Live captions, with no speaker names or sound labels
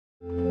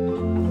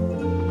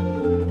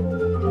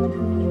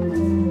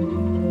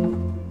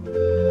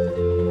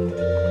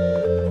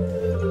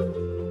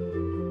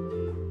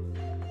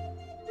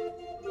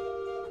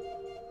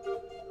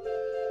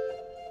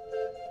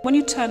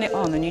you turn it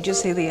on and you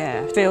just hear the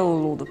air fill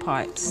all the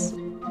pipes,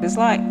 it's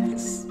like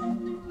it's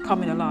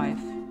coming alive.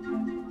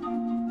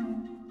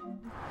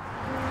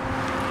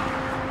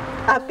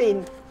 I've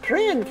been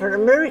praying for a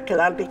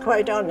miracle, I'll be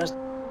quite honest.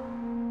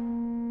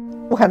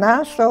 When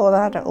I saw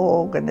that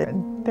organ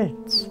in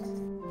bits,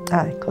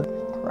 I could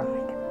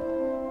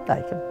cry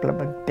like a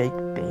blooming big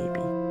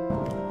baby.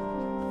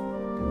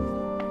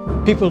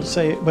 People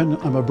say when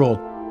I'm abroad,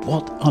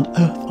 what on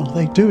earth are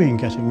they doing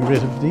getting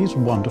rid of these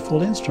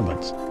wonderful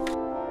instruments?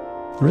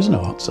 There is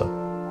no answer.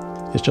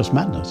 It's just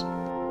madness.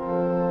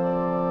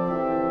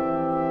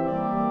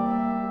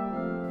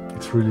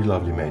 It's really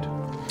lovely made.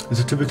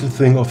 It's a typical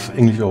thing of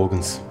English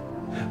organs,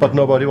 but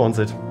nobody wants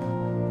it.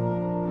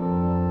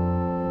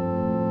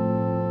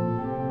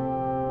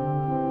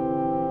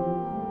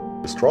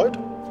 Destroyed,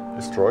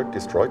 destroyed,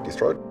 destroyed,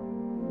 destroyed.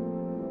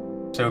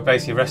 So we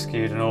basically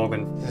rescued an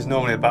organ. This is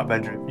normally a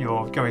backbender.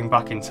 You're going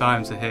back in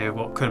time to hear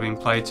what could have been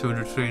played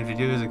 200, 300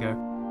 years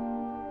ago.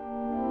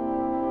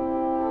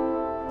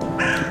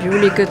 It'd be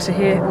really good to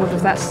hear all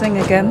of that sing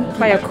again.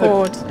 Play a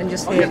chord and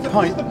just hear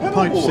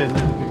Pipes in.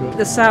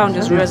 the sound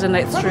just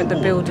resonates through the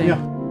building.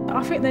 Yeah.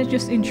 I think they're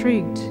just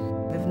intrigued.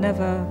 They've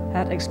never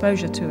had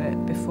exposure to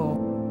it before.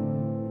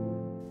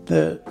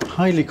 They're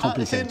highly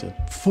complicated,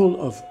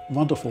 full of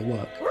wonderful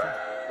work.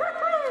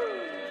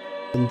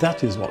 And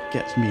that is what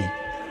gets me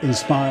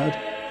inspired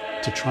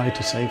to try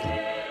to save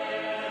them.